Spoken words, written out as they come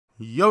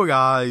Yo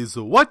guys,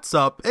 what's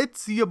up?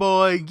 It's your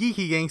boy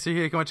Geeky Gangster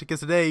here coming to you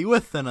today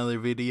with another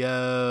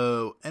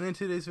video. And in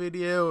today's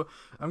video,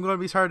 I'm going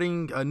to be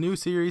starting a new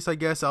series, I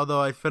guess,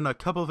 although I've done a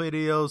couple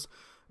videos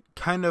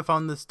kind of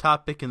on this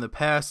topic in the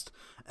past,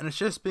 and it's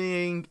just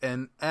being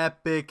an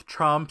epic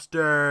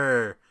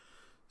Trumpster.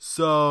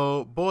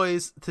 So,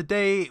 boys,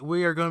 today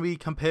we are going to be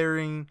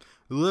comparing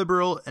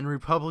liberal and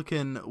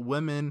Republican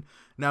women.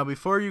 Now,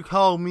 before you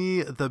call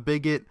me the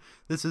bigot,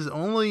 this is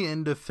only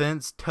in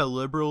defense to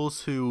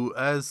liberals who,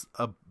 as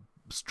a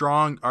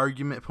strong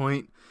argument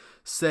point,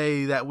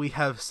 say that we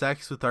have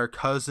sex with our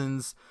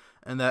cousins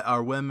and that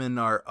our women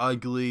are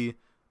ugly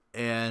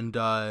and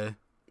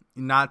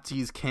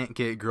Nazis can't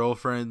get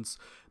girlfriends,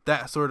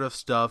 that sort of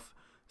stuff.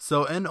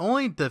 So, in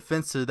only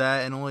defense of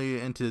that, and only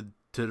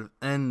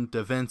in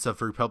defense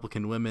of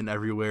Republican women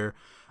everywhere,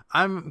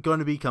 I'm going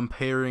to be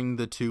comparing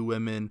the two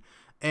women.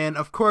 And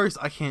of course,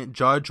 I can't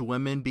judge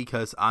women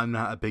because I'm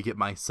not a bigot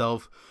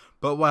myself.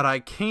 But what I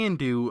can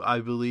do,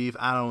 I believe,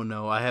 I don't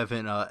know, I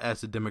haven't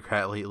asked a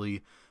Democrat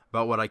lately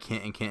about what I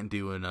can and can't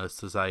do in a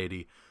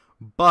society.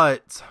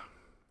 But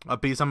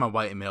based on my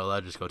white male,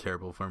 that'd just go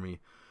terrible for me.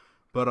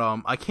 But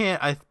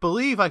I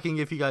believe I can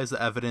give you guys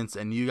the evidence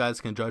and you guys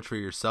can judge for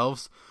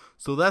yourselves.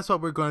 So that's what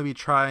we're going to be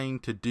trying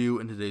to do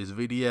in today's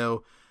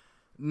video.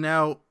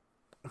 Now,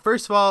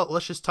 first of all,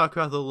 let's just talk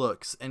about the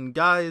looks. And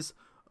guys,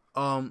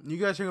 you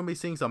guys are going to be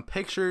seeing some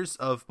pictures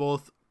of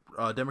both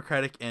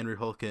Democratic and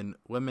Republican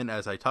women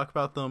as I talk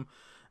about them.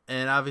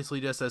 And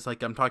obviously, just as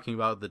like I'm talking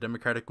about the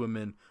Democratic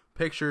women,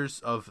 pictures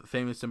of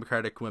famous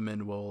Democratic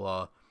women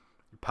will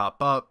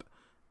pop up.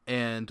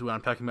 And when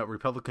I'm talking about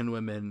Republican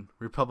women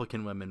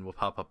will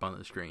pop up on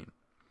the screen.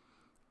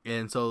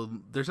 And so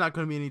there's not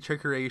going to be any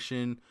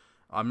trickeration.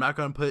 I'm not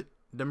going to put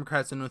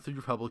Democrats in with the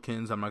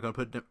Republicans. I'm not going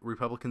to put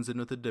Republicans in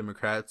with the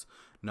Democrats.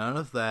 None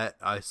of that.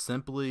 I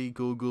simply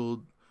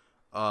Googled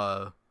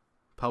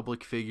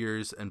public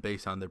figures and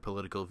based on their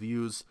political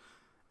views.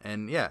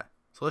 And yeah,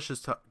 so let's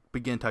just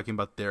begin talking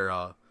about their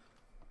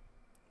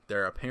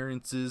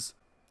appearances.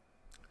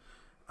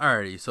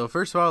 Alrighty, so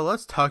first of all,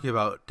 let's talk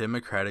about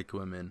Democratic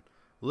women.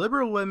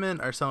 Liberal women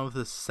are some of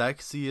the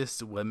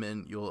sexiest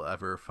women you'll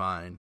ever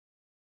find.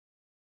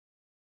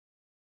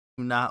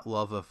 Do not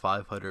love a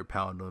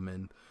 500-pound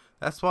woman.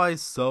 That's why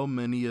so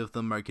many of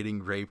them are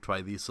getting raped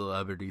by these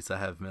celebrities that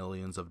have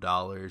millions of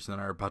dollars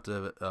and are about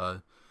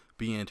to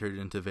be entered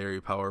into very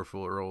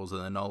powerful roles,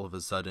 and then all of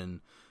a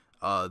sudden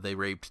they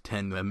raped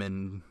 10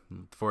 women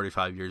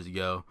 45 years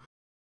ago.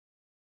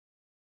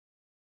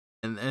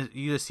 And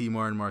you just see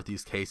more and more of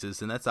these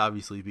cases, and that's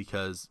obviously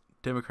because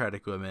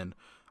Democratic women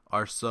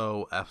are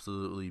so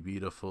absolutely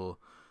beautiful.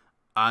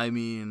 I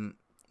mean,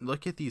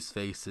 look at these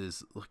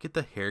faces. Look at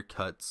the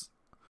haircuts.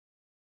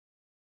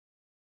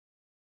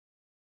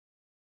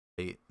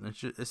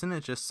 Isn't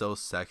it just so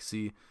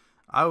sexy?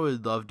 I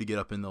would love to get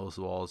up in those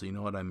walls, you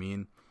know what I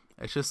mean?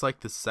 It's just like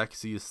the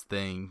sexiest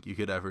thing you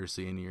could ever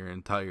see in your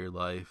entire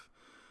life.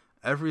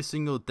 Every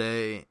single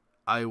day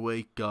I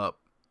wake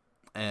up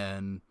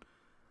and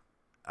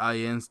I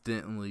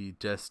instantly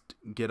just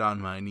get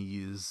on my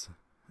knees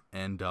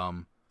and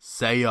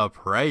say a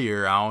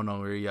prayer. I don't know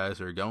where you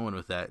guys are going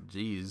with that.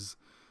 Jeez.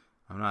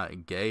 I'm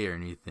not gay or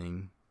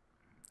anything.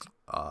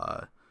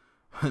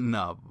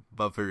 No,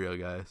 but for real,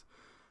 guys.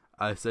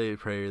 I say a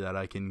prayer that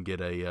I can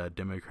get a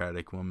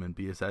Democratic woman,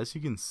 because as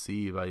you can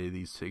see by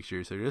these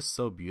pictures, they're just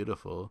so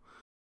beautiful.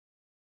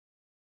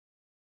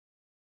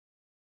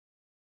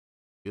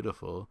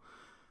 Beautiful.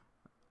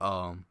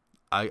 I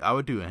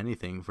would do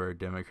anything for a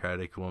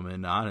Democratic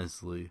woman,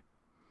 honestly.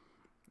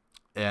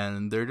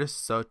 And they're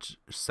just such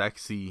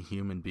sexy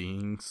human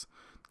beings.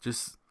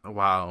 Just,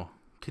 wow.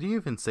 Can you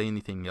even say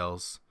anything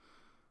else?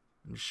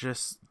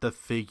 Just the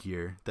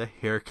figure, the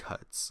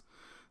haircuts,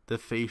 the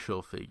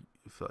facial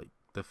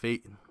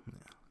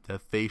the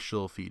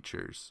facial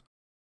features.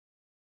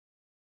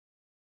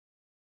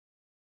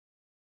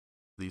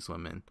 These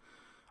women.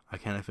 I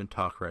can't even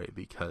talk right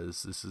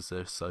because this is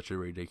such a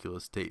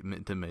ridiculous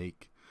statement to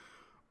make.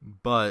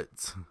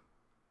 But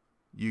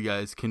you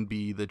guys can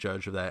be the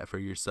judge of that for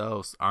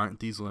yourselves. Aren't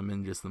these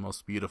women just the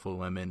most beautiful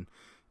women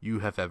you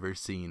have ever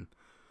seen?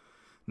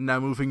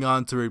 Now moving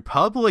on to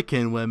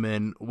Republican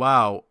women.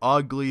 Wow,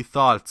 ugly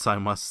thoughts, I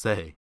must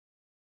say.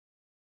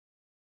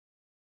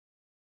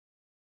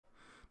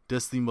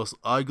 Just the most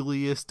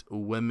ugliest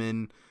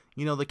women,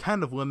 you know, the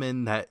kind of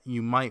women that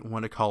you might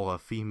want to call a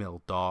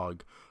female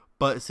dog,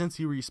 but since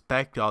you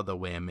respect all the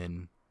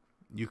women,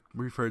 you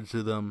refer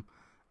to them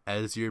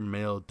as your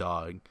male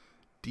dog.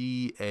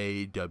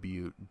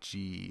 DAWG.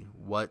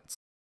 What's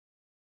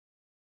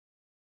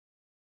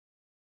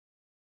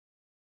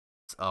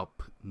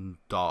up,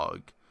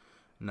 dog?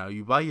 Now,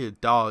 you buy your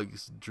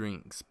dogs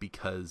drinks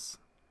because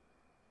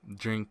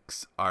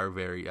drinks are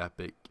very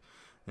epic.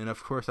 And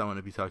of course I want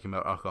to be talking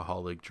about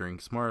alcoholic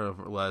drinks, more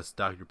or less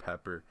Dr.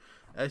 Pepper.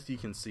 As you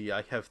can see,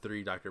 I have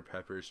 3 Dr.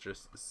 Peppers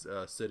just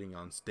sitting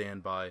on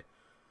standby,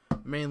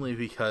 mainly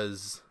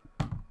because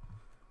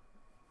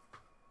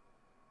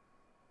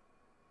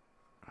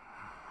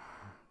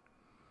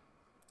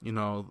You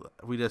know,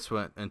 we just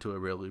went into a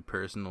really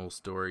personal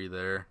story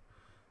there,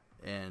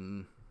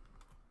 and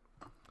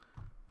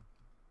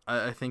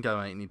I think I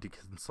might need to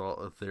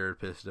consult a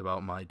therapist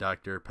about my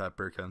Dr.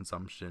 Pepper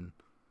consumption.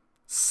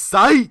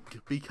 Psych!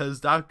 Because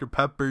Dr.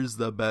 Pepper's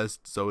the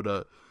best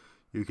soda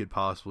you could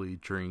possibly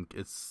drink.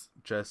 It's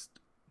just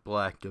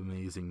black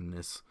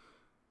amazingness.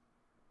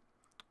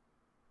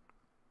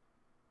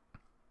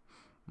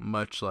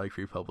 Much like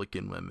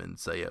Republican women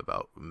say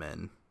about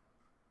men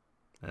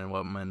and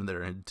what men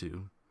they're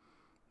into.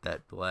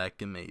 That black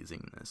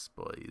amazingness,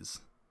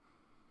 boys.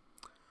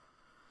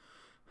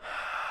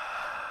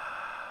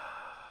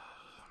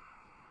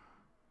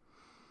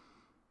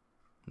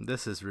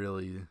 This is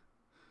really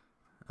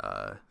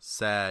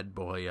sad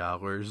boy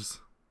hours.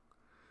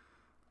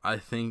 I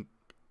think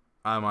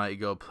I might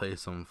go play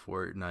some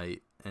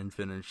Fortnite and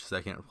finish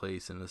second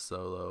place in a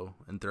solo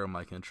and throw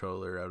my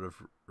controller out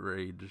of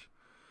rage.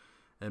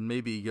 And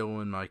maybe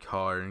go in my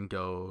car and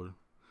go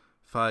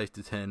 5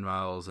 to 10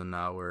 miles an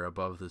hour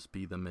above the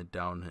speed limit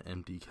down an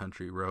empty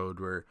country road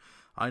where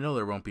I know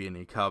there won't be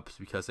any cops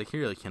because I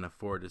really can't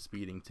afford a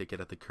speeding ticket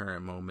at the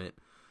current moment.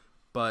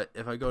 But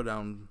if I go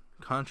down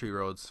country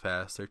roads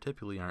fast, there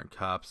typically aren't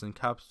cops, and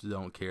cops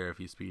don't care if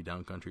you speed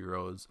down country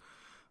roads.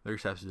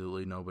 There's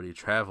absolutely nobody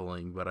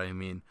traveling, but I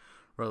mean,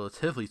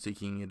 relatively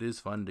speaking, it is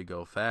fun to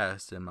go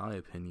fast, in my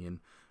opinion.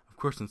 Of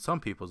course, in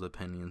some people's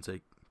opinions,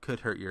 it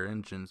could hurt your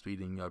engine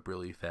speeding up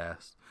really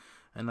fast.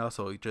 And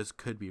also, it just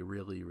could be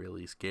really,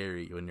 really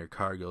scary when your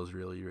car goes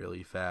really,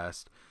 really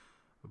fast.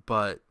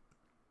 But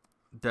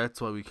that's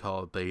what we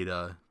call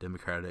beta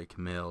Democratic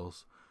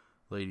males,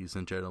 ladies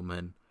and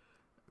gentlemen.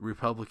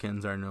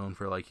 Republicans are known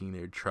for liking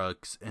their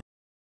trucks.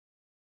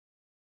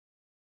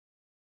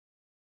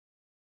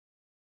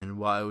 And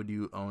why would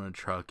you own a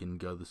truck and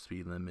go the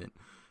speed limit?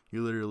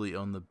 You literally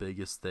own the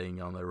biggest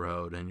thing on the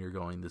road and you're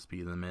going the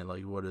speed limit.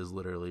 Like, what is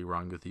literally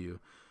wrong with you?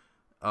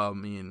 I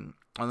mean,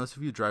 unless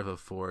if you drive a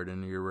Ford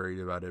and you're worried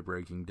about it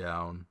breaking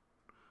down.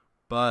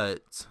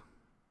 But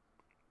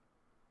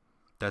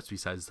that's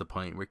besides the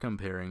point. We're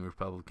comparing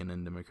Republican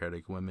and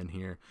Democratic women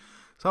here.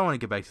 So I want to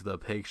get back to the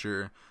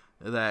picture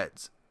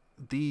that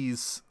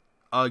these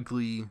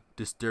ugly,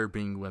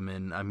 disturbing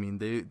women, I mean,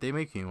 they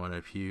make me want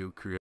to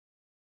puke.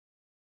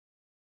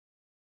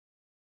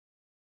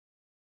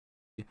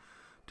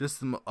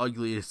 Just the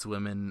ugliest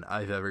women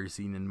I've ever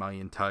seen in my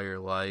entire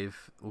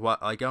life. Like,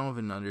 I don't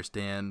even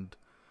understand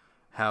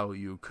how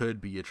you could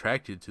be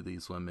attracted to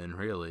these women,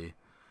 really.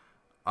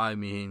 I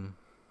mean,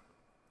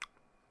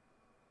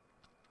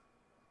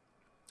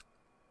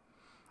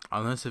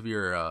 unless if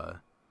you're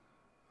a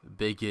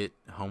bigot,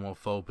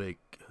 homophobic,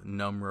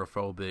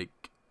 numerophobic,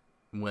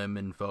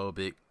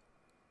 women-phobic,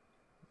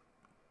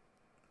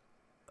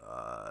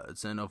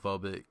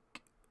 xenophobic,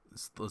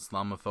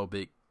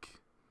 Islamophobic,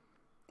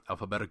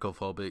 alphabetical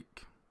phobic,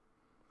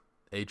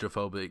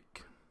 agophobic,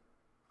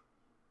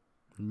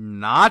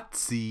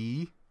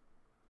 Nazi,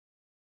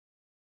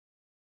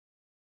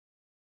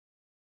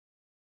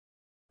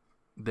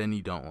 then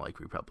you don't like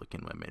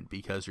Republican women,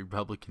 because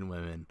Republican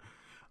women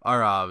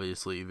are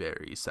obviously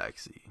very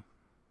sexy.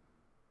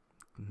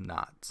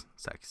 Not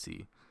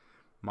sexy.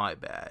 My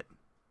bad.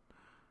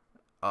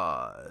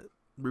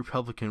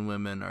 Republican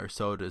women are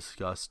so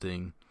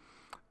disgusting.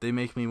 They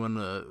make me want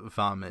to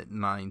vomit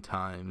 9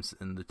 times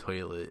in the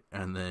toilet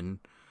and then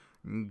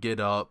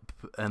get up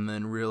and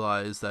then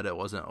realize that it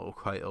wasn't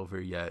quite over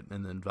yet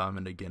and then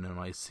vomit again in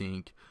my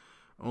sink,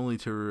 only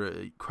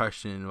to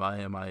question, why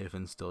am I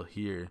even still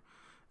here?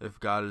 If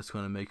God is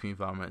going to make me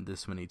vomit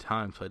this many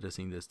times, why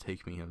doesn't he just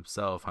take me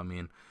himself? I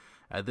mean,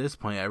 at this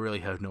point, I really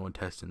have no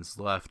intestines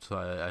left, so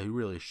I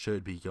really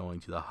should be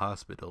going to the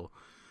hospital,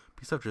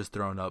 because I've just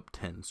thrown up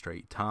 10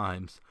 straight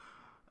times.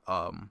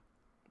 But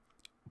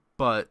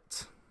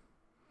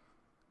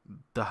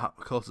the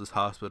closest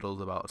hospital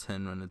is about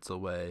 10 minutes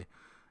away,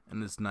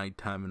 and it's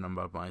nighttime and I'm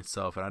by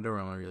myself, and I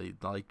don't really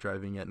like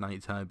driving at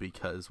nighttime,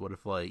 because what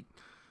if, like,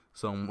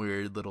 some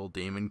weird little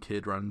demon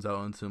kid runs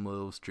out into the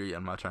middle of the street?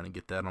 I'm not trying to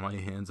get that on my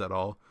hands at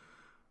all.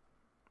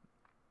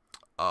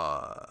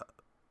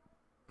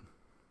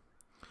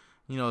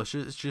 You know, it's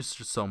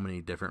just so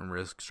many different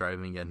risks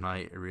driving at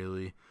night,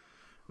 really.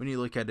 When you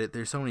look at it,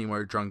 there's so many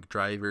more drunk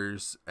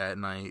drivers at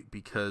night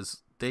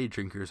because day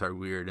drinkers are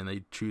weird and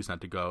they choose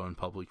not to go in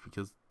public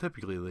because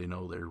typically they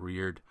know they're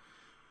weird.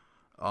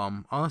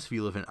 Unless if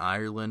you live in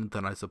Ireland,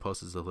 then I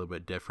suppose it's a little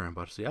bit different.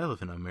 But see, I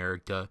live in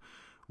America,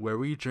 where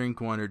we drink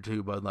 1 or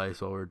 2 Bud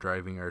Lights while we're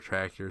driving our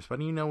tractors.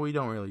 But you know, we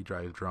don't really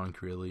drive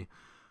drunk, really.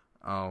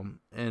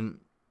 And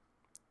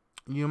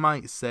you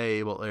might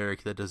say, well,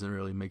 Eric, that doesn't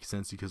really make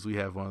sense because we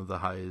have one of the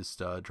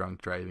highest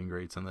drunk driving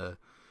rates in the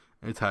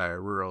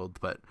entire world.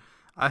 But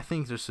I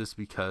think it's just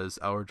because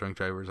our drunk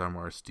drivers are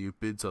more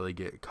stupid, so they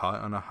get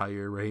caught on a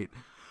higher rate.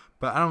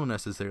 But I don't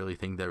necessarily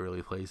think that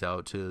really plays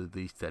out to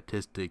the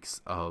statistics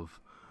of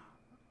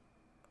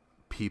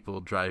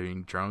people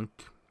driving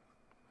drunk.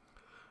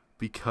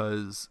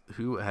 Because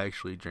who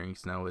actually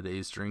drinks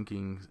nowadays?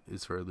 Drinking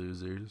is for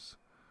losers.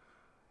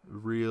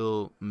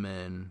 Real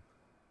men,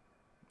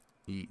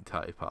 eat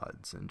Tide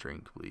Pods and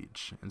drink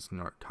bleach and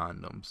snort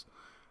condoms.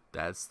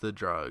 That's the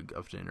drug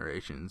of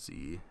Generation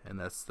Z, and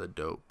that's the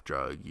dope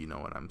drug, you know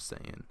what I'm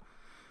saying.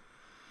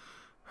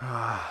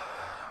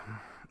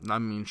 I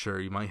mean, sure,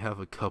 you might have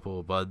a couple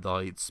of Bud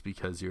Lights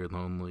because you're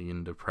lonely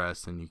and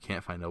depressed and you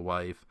can't find a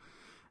wife,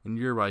 and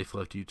your wife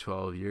left you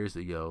 12 years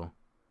ago,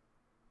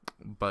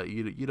 but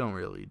you don't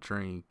really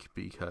drink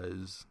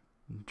because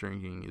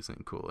drinking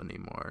isn't cool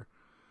anymore.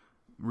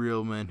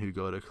 Real men who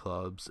go to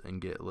clubs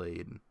and get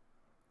laid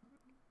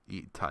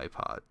eat Tide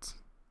Pods.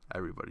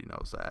 Everybody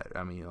knows that.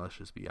 I mean, let's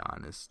just be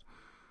honest.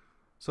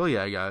 So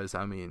yeah, guys,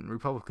 I mean,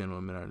 Republican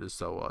women are just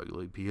so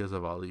ugly because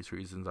of all these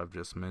reasons I've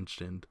just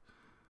mentioned.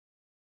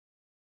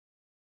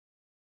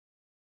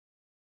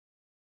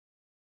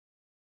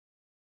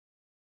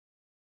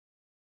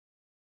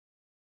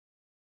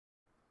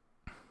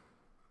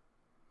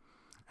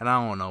 And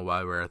I don't know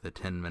why we're at the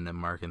 10-minute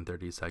mark in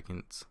 30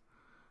 seconds.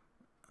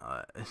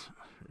 I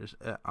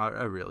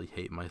really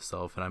hate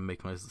myself, and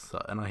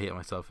I hate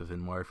myself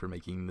even more for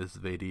making this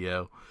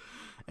video.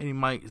 And you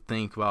might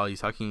think, well,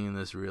 he's talking in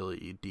this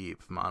really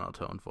deep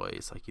monotone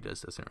voice, like he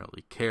just doesn't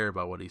really care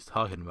about what he's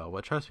talking about.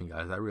 But trust me,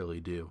 guys, I really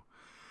do.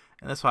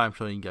 And that's why I'm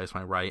showing you guys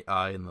my right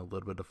eye and a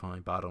little bit of my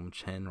bottom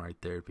chin right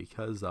there,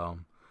 because I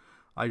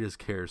just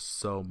care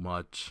so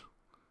much.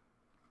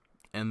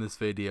 And this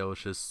video is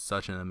just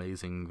such an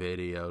amazing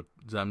video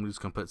that I'm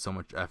just gonna put so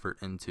much effort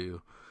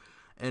into.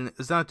 And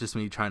it's not just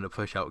me trying to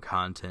push out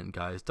content,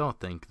 guys. Don't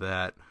think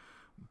that.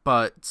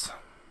 But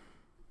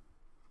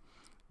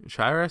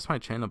should I rest my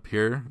chin up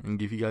here and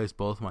give you guys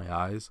both my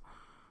eyes?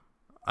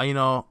 You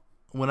know,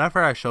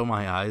 whenever I show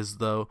my eyes,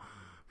 though,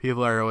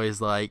 people are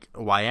always like,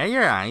 "Why are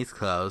your eyes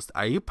closed?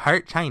 Are you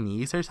part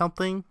Chinese or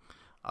something?"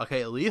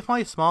 Okay, leave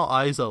my small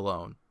eyes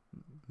alone.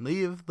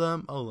 Leave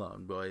them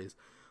alone, boys.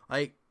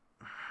 Like,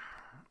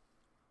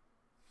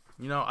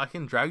 you know, I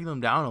can drag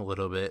them down a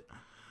little bit,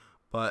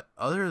 but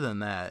other than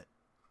that,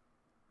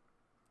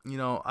 you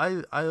know,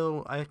 I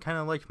kind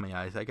of like my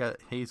eyes. I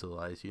got hazel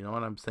eyes, you know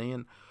what I'm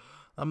saying?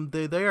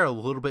 They are a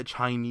little bit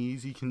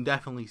Chinese. You can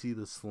definitely see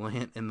the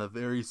slant in the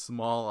very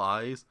small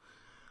eyes.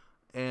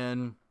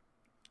 And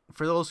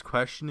for those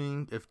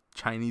questioning if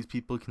Chinese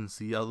people can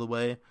see out of the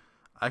way,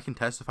 I can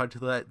testify to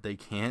that. They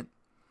can't,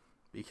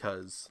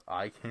 because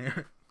I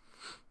can't.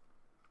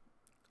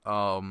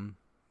 Nah,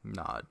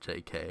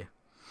 JK.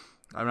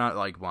 I'm not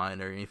like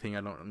blind or anything.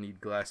 I don't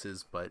need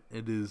glasses, but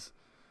it is.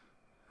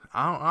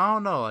 I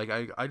don't know. Like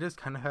I just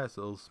kind of have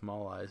those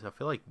small eyes. I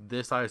feel like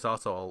this eye is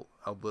also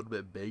a little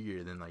bit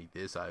bigger than like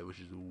this eye, which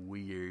is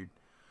weird.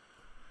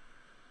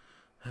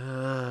 For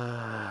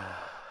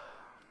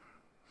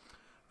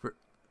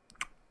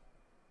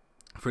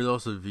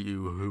those of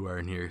you who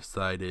are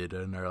nearsighted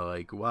and are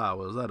like, "Wow,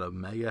 was that a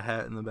mega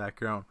hat in the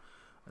background?"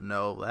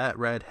 No, that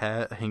red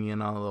hat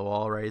hanging on the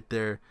wall right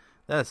there,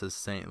 that's a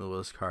St.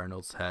 Louis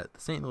Cardinals hat.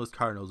 The St. Louis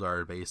Cardinals are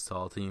a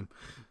baseball team.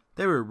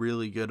 They were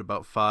really good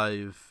about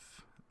 5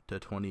 to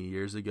 20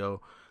 years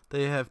ago.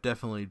 They have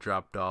definitely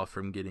dropped off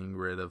from getting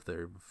rid of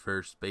their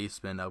first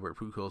baseman, Albert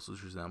Pujols,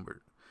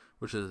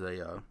 which is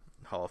a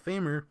Hall of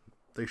Famer.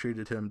 They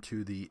traded him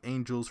to the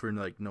Angels for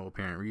like no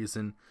apparent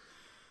reason,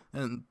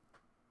 and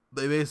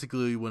they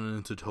basically went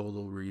into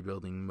total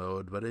rebuilding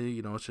mode. But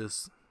you know, it's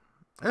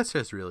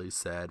just really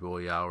sad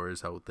boy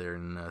hours out there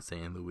in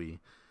St. Louis.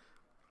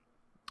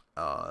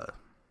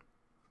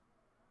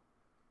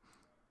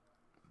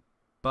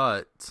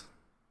 But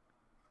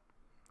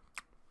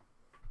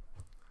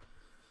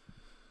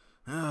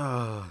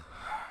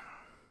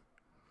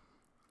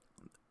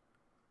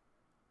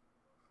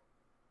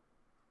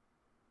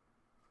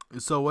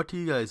so what do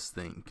you guys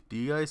think? Do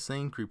you guys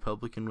think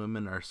Republican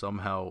women are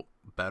somehow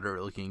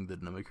better looking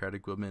than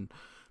Democratic women?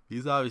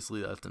 Because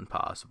obviously that's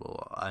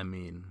impossible. I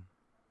mean,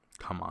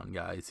 come on,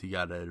 guys, you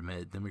gotta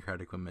admit,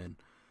 Democratic women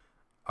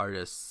are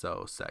just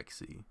so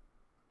sexy.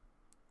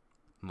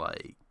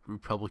 Like,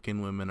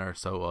 Republican women are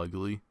so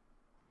ugly.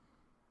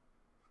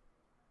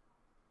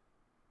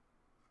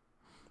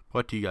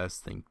 What do you guys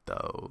think,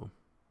 though?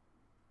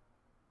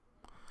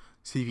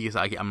 See, because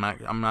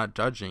I'm not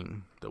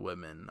judging the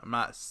women. I'm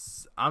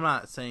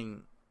not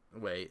saying.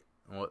 Wait,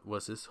 what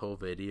was this whole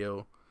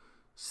video?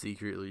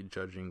 Secretly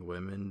judging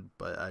women,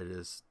 but I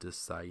just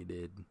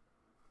decided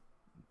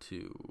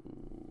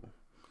to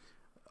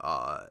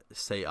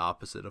say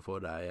opposite of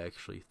what I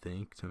actually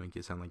think to make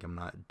it sound like I'm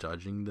not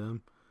judging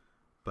them,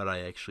 but I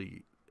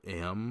actually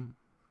am,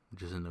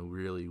 just in a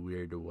really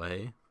weird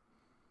way.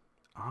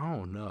 I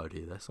don't know,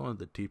 dude. That's one of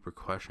the deeper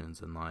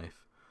questions in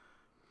life.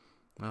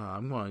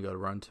 I'm going to go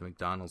run to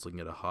McDonald's and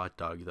get a hot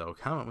dog, though.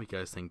 Comment what you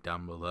guys think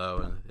down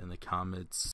below in the comments.